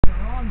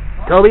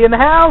Kobe in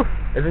the house!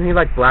 Isn't he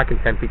like black and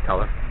 10 feet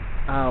taller?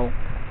 Oh.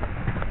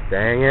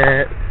 Dang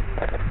it.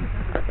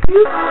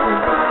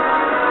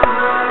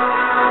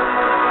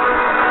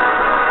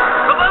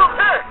 Hello,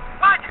 sir!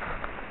 What?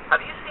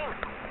 Have you seen...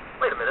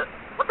 Wait a minute.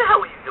 What the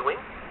hell were you doing?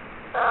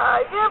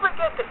 You ever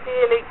get the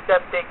feeling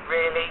something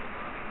really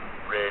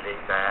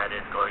bad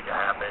is going to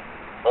happen?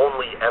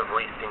 Only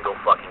every single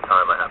fucking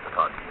time I have to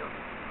talk to you.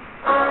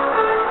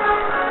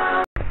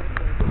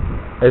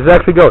 It's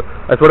actually going.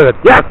 That's what it is.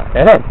 Yes!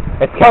 It is!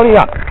 It's counting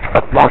up!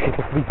 Let's lock it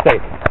to be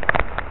safe.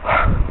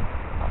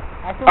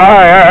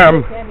 I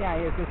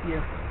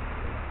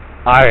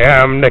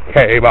am the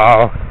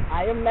KBahl.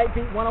 I am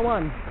Nightbeat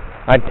 101.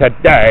 And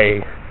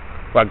today,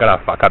 we're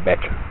gonna fuck a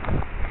bitch.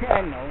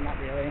 No, not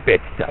really.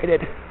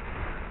 Bitch-sided.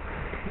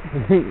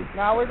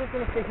 No, we're just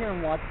gonna sit here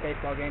and watch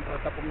baseball game for a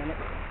couple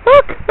minutes.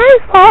 Fuck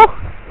baseball!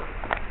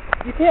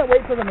 You can't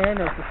wait for the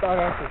Mariners to start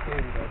off the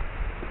series, though.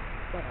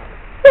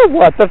 So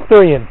what? They're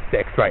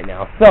 3-6 right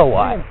now. So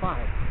what?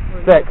 3-5.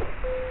 6.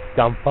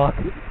 Dumb fuck.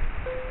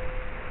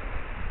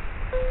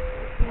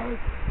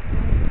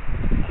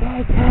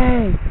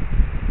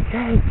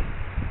 Jake!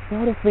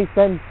 Notice me,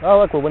 son. Oh,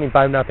 look, we're winning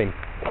 5-0.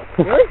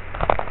 Really?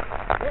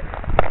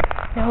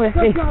 Notice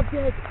me. Good job,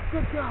 Jake.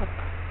 Good job.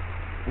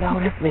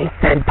 Notice me,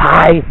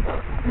 senpai.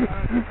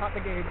 We caught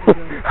the game.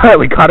 Alright,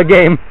 we caught a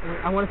game.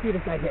 I want to see the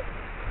second hit.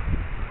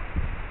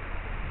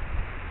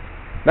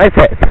 Nice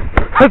hit.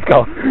 Let's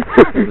go. I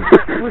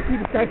want to see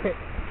the second hit.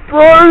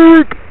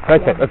 Strike!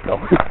 Nice hit. Let's go.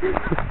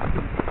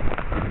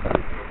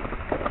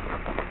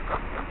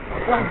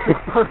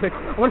 Perfect.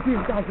 I want to see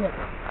the second hit.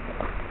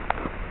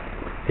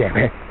 Damn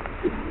it.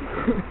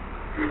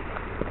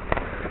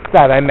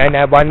 7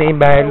 minute running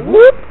back.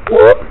 Whoop,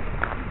 whoop.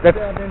 That's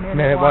 7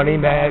 minute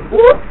running back.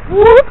 Whoop,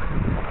 whoop.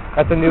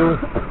 That's a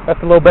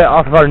little bit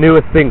off of our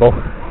newest single.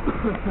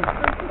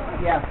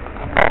 Yeah.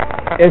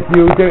 If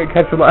you didn't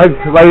catch the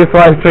latest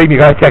live stream, you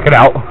gotta check it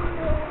out.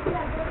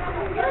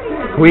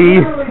 We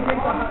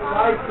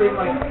live stream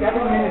like 7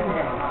 minutes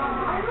ago.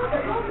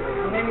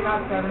 Maybe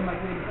not 7,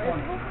 like maybe 20.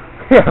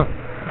 Yeah.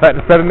 At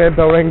the 7 minute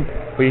bell ring,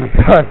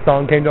 a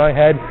song came to my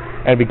head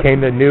and became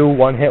the new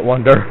one-hit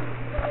wonder.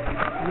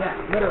 Yeah,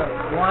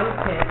 literally. One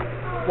hit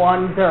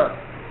wonder.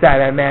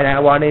 7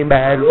 minute running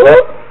back.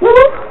 Whoop,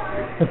 whoop.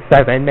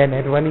 7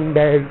 minute running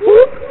back.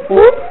 Whoop,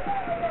 whoop.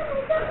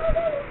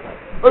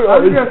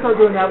 I'm just gonna start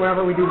doing that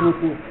whenever we do whoop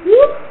whoop.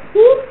 Whoop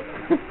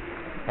whoop.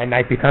 And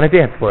Nightbeat kind of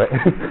dance for it.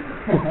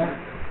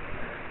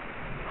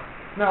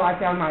 No, I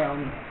found my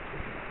own.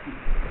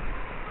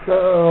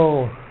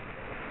 So,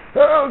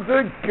 how's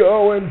it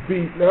going,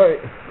 Beat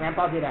Night?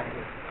 Grandpa, get out of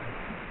here.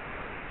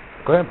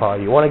 Grandpa,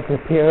 you want to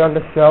appear on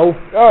the show?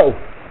 Oh,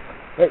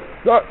 it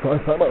sucks.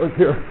 Last time I was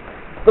here,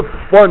 the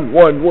fun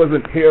one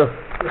wasn't here.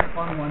 The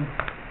fun one.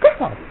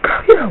 Grandpa,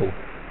 go!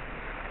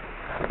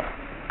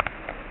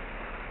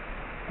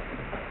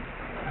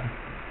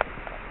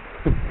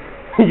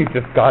 You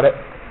just got it.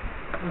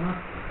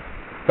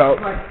 So.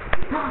 Like,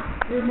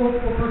 there's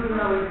multiple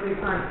personalities at the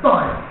same time.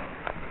 Fun!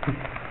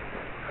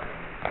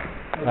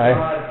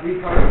 Retard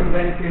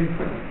convention.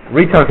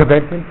 Retard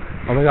convention?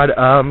 Oh my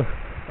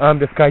god,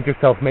 disguise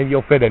yourself. Maybe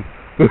you'll fit in.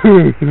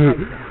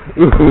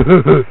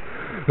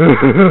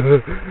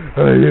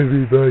 Hi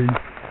everybody.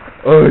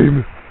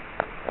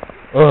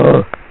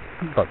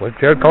 Fuck, what's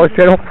Jared College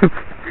channel?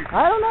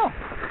 I don't know.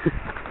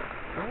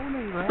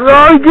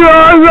 Oh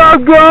God,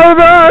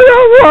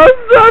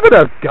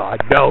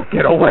 no,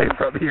 get away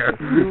from here. I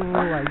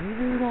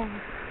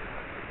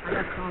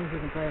got songs you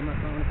can play on my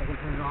phone if I can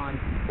turn it on.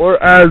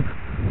 Or as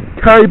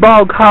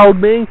KBahl called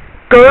me,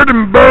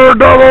 Curtain Bird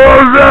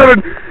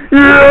 007!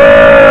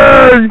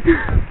 Yay!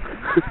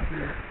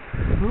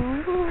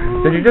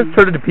 Did you just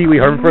turn into Pee Wee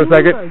Herman for a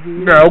second?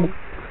 No.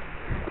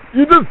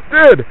 You just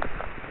did!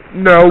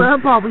 No.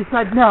 Grandpa, we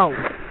said no.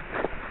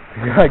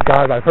 My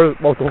God, my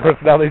multiple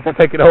personalities are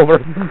taking over.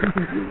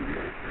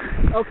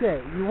 Okay,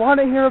 you want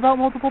to hear about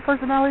multiple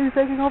personalities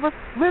taking over?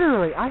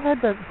 Literally, I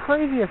had the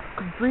craziest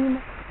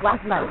dream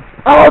last night.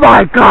 Oh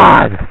my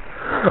God!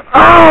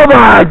 Oh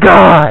my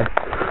God!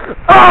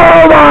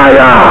 Oh my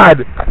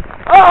God!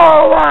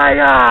 Oh my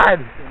God!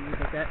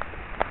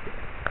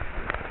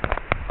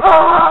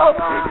 Oh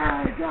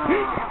my God!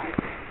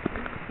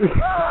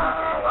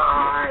 Oh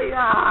my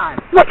God!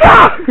 Look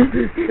out!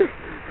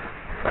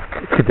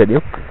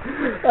 Continue.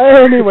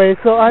 Anyway,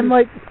 so I'm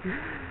like...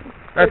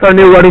 That's our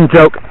new running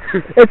joke.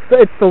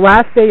 It's the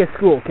last day of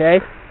school, okay?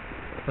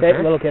 Okay,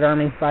 little kid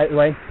army, by the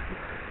way.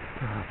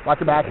 Watch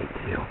your back.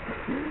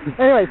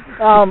 Anyways,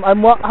 I'm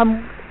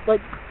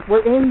like,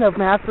 we're in the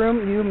math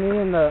room, you, me,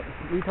 and the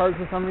retards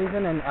for some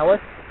reason, and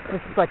Ellis. And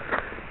it's just like,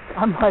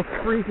 I'm like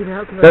freaking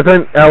out.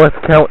 Doesn't Ellis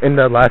count in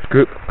the last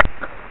group?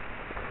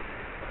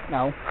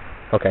 No.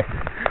 Okay.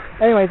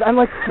 Anyways, I'm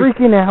like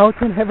freaking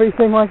out and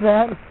everything like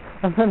that.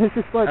 And then it's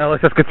just like...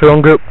 Ellis just gets her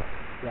own group?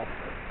 Yes.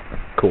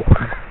 Cool.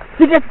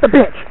 She gets the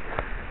bitch!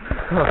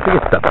 Oh, she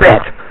gets the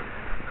bitch!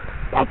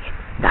 Bitch!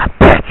 That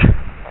bitch!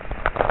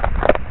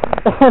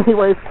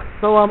 Anyways,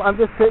 so I'm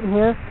just sitting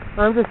here, and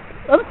I'm just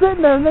I'm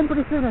sitting there, and then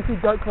pretty soon I see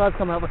dark clouds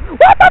coming over.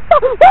 What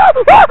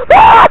the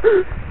fuck?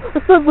 I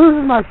start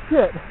losing my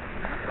shit.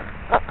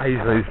 I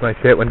usually lose my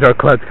shit when dark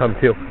clouds come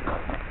too.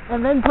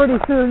 And then pretty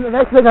soon, the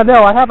next thing I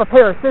know, I have a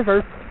pair of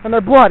scissors, and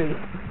they're bloody.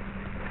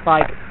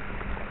 Like,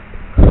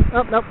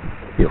 oh, nope.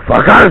 You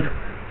fuckers!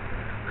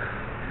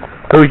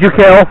 Who'd you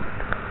kill?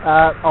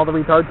 All the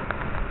retards.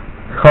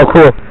 Oh,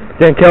 cool.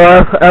 Didn't kill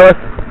Ellis?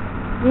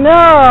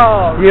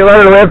 No! You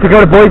let her live to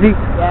go to Boise?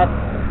 Yes.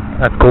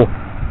 That's cool.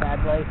 Bad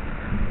place.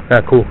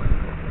 That's cool.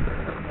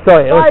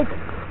 Sorry, Like,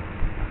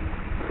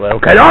 well,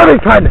 okay, Army's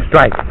trying to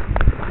strike.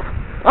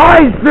 I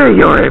see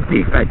you're in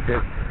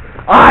defensive.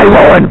 I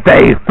will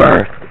invade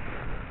first.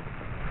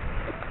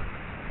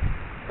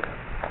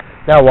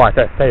 Now watch,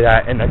 I say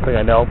that, and next thing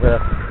I know,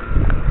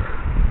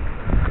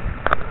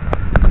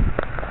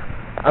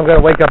 I'm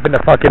gonna wake up in the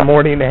fucking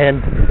morning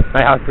and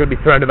my house is gonna be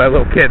surrounded by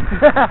little kids.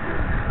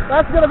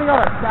 that's gonna be on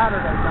a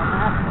Saturday,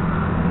 dumbass.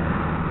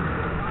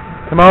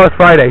 Tomorrow's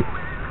Friday.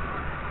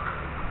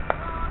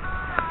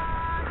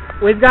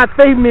 We've got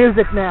theme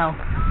music now.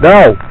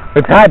 No,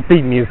 it's had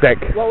theme music.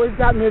 Well, we've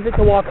got music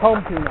to walk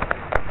home to now.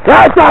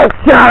 Get the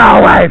shit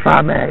away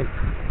from me!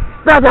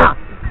 Brother!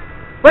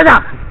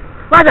 Brother!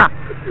 Brother!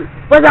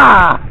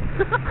 Brother!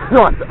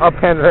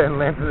 Uphanded and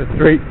lands in the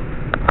street.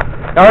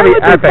 I would be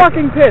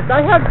fucking pissed.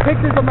 I have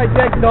pictures of my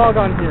dead dog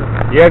on here.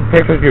 You have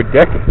pictures of your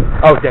dick?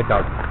 Oh, dead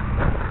dog.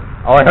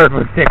 All I heard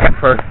was dick at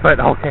first, but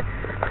okay.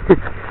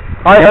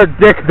 I heard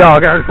dick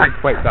dog, and I was like,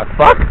 wait, the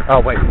fuck?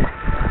 Oh, wait.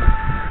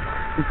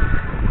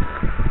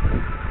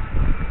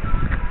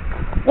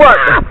 What?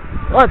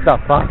 What the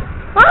fuck?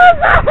 How does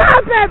that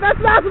happen? That's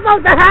not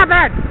supposed to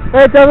happen!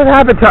 It doesn't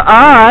happen to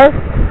us!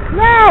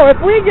 No, if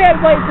we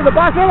get late to the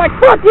bus, they're like,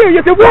 fuck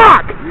you can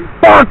walk!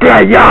 Fuck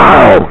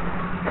you!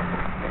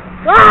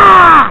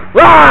 Ah!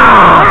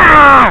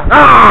 Ah!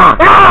 Ah!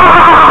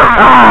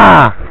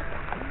 Ah!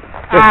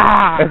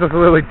 Ah! This is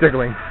really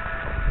tickling.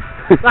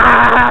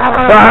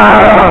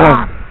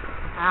 Ah!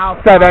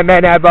 Ow. 7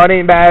 minute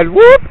bunny bed.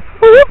 Whoop!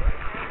 Whoop!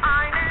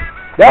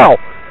 No!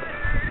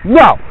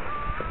 No!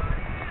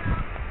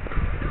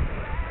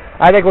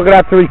 I think we're gonna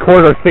have to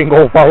record our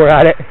single while we're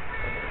at it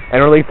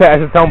and release it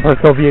as its own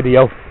personal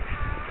video.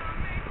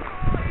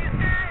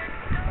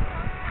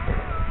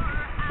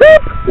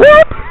 Whoop!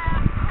 Whoop!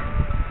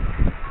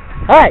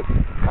 Hey!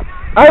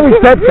 I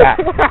reset that.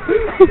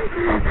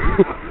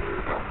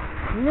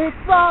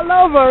 It's all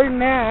over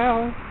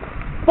now,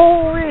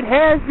 for it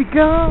has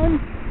begun.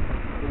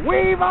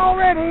 We've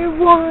already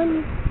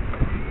won.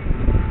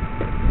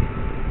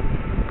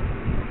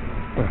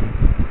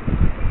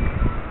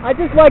 I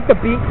just like the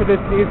beat to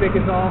this music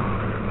is all.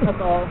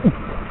 That's all.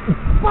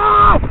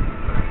 Fuck!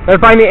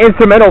 Let's find the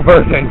instrumental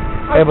version.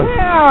 I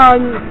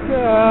can't.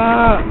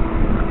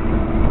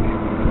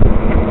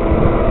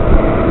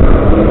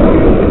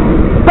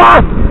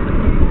 Fuck!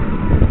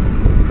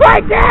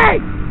 Frankie!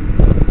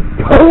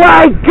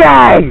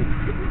 Frankie!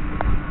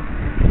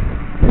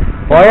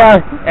 Oh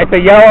yeah, it's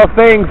a yellow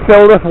thing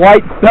filled with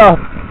white stuff.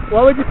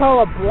 What would you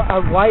call a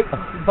white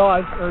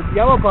bus or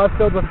yellow bus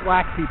filled with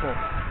black people?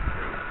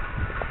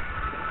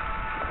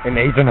 An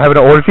Asian having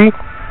an orgy?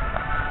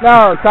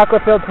 No,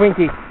 chocolate-filled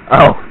Twinkie.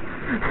 Oh.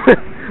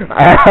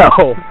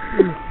 Ow.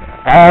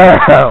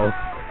 Ow.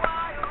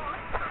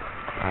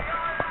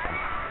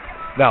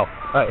 No.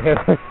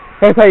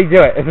 Here's how you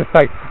do it. It's just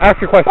like, ask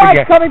your question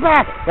again. Coming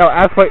back! No,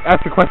 ask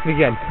your question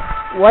again.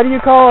 What do you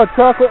call a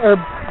chocolate or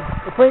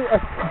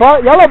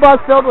yellow bus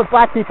filled with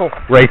black people?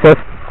 Racist?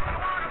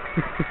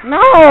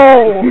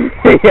 No!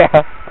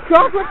 Yeah.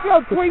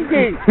 Chocolate-filled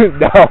Twinkie!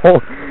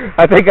 No.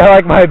 I think I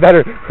like mine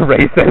better.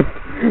 Racist.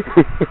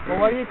 Well,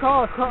 what do you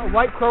call a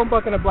white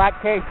Chromebook and a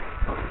black case?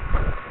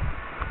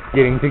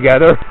 Getting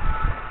together?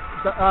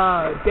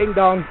 Ding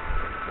dong.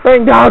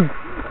 Ding dong!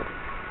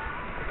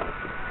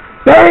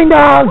 Ding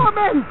dong!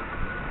 Woman!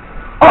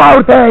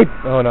 Old tape!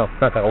 Oh no,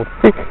 not that old.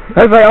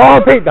 I was like,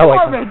 old tape! No, wait.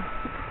 Woman!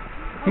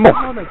 More.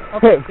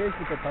 Okay, here's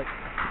the good part.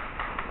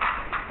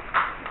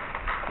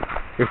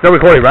 You're still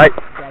recording, right?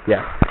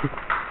 Yeah.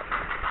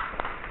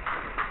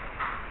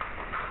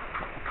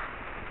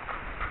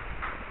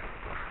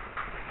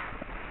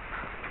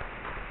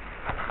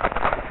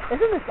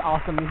 Isn't this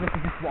awesome music to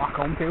just walk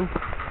home to?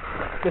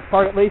 This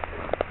part at least?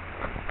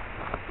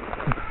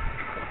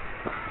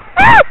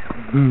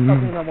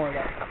 Something no more of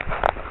that.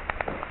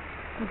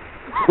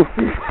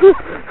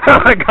 Oh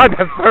my god,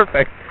 that's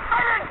perfect.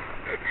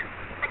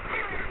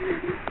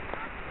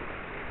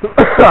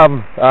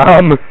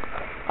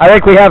 I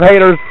think we have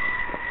haters.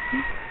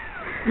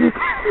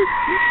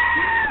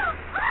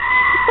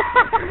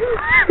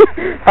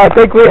 I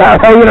think we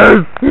have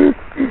haters.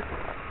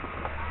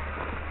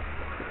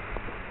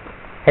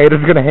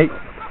 Haters gonna hate.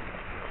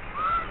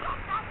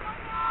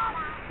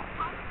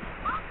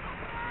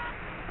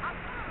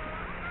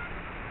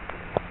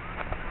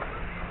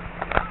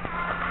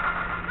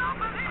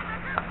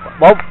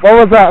 What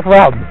was that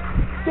from?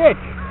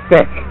 Stitch.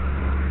 Stitch.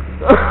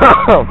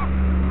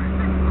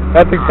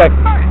 That's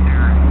exactly.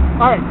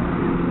 Alright.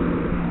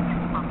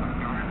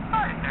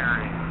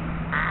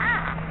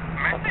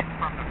 Message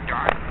from the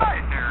dark side.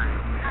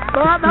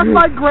 That's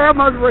my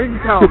grandma's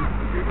ringtone.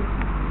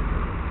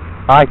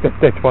 I like the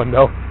Stitch one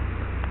though.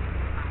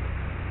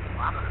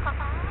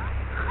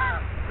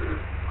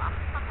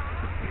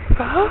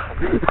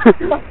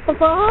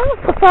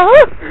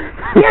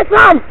 Get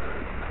some!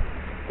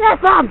 Get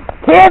some!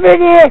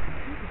 KB&N!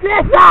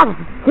 Get some!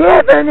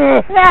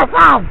 KB&N! Get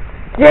some!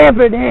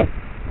 KB&N!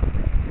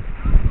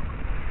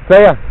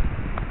 Say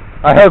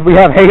I heard we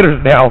have haters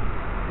now.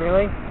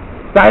 Really?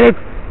 Silence!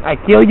 I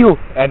kill you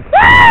and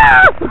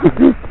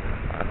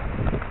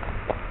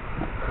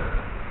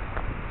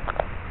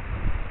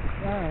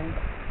Alright.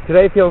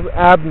 Today feels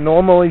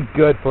abnormally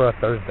good for a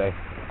Thursday.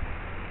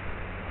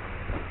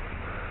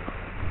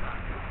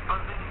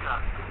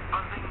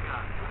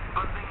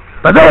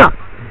 Bazinga!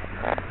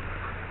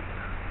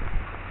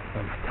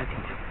 I'm not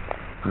touching you.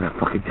 I'm not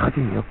fucking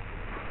touching you. I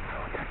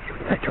won't touch you.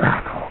 Touch your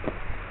asshole.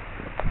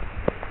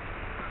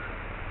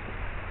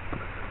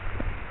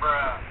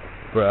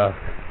 Bruh.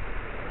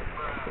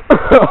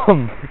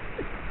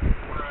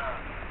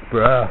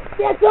 Bruh.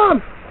 Get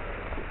some!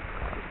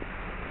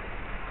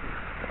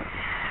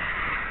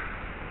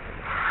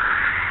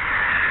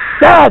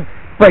 Dad!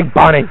 Break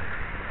Bonnie!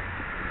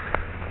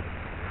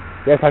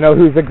 Yes, I know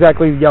who's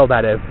exactly yelled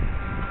at is.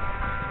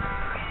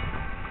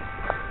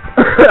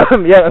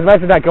 Yeah,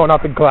 imagine that going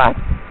off in class.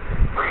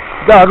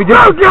 No, I mean just,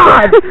 oh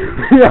God!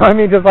 Yeah, I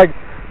mean just like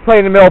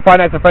playing in the middle of Five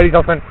Nights at Freddy's,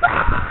 all of a sudden,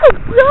 oh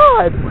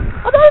God!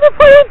 I'm not even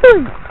playing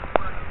anything!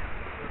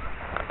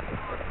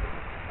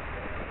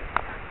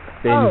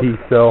 Baby,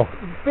 so.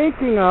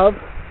 Speaking of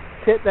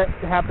shit that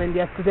happened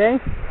yesterday,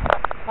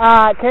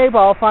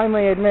 KBahl I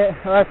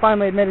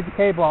finally admitted to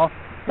KBahl.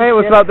 Hey, it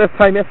was about this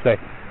time yesterday.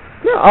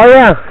 Yeah, oh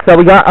yeah, so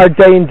we got our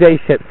J&J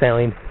shit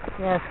sailing.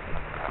 Yes.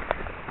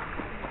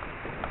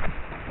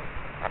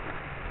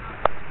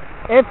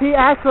 If he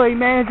actually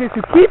manages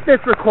to keep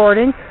this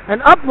recording and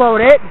upload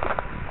it.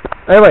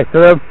 Anyway,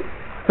 so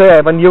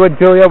yeah, when you and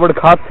Julia were the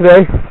cops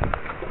today,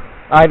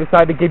 I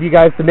decided to give you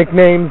guys the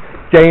nicknames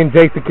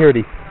J&J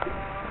Security.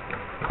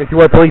 If you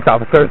were police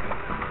officers.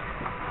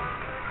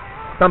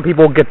 Some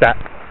people will get that.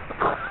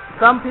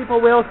 Some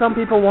people will, some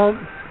people won't.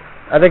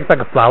 I think it's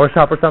like a flower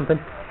shop or something.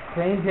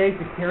 J&J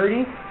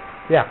Security?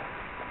 Yeah.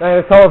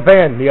 I saw a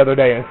van the other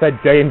day and it said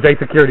J&J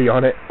Security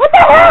on it. What the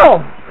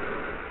hell?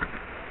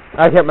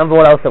 I can't remember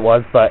what else it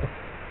was, but...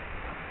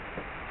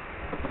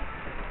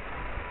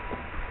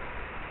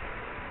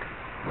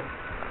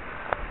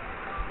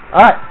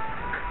 Alright.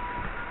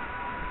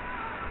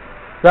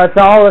 That's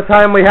all the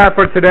time we have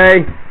for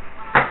today.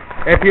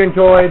 If you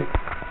enjoyed,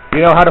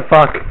 you know how to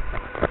fuck.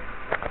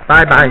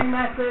 Bye-bye.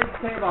 Message,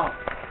 KBahl.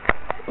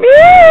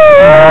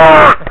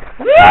 Yeah!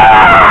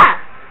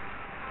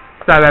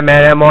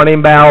 7-minute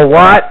morning bell.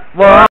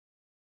 What?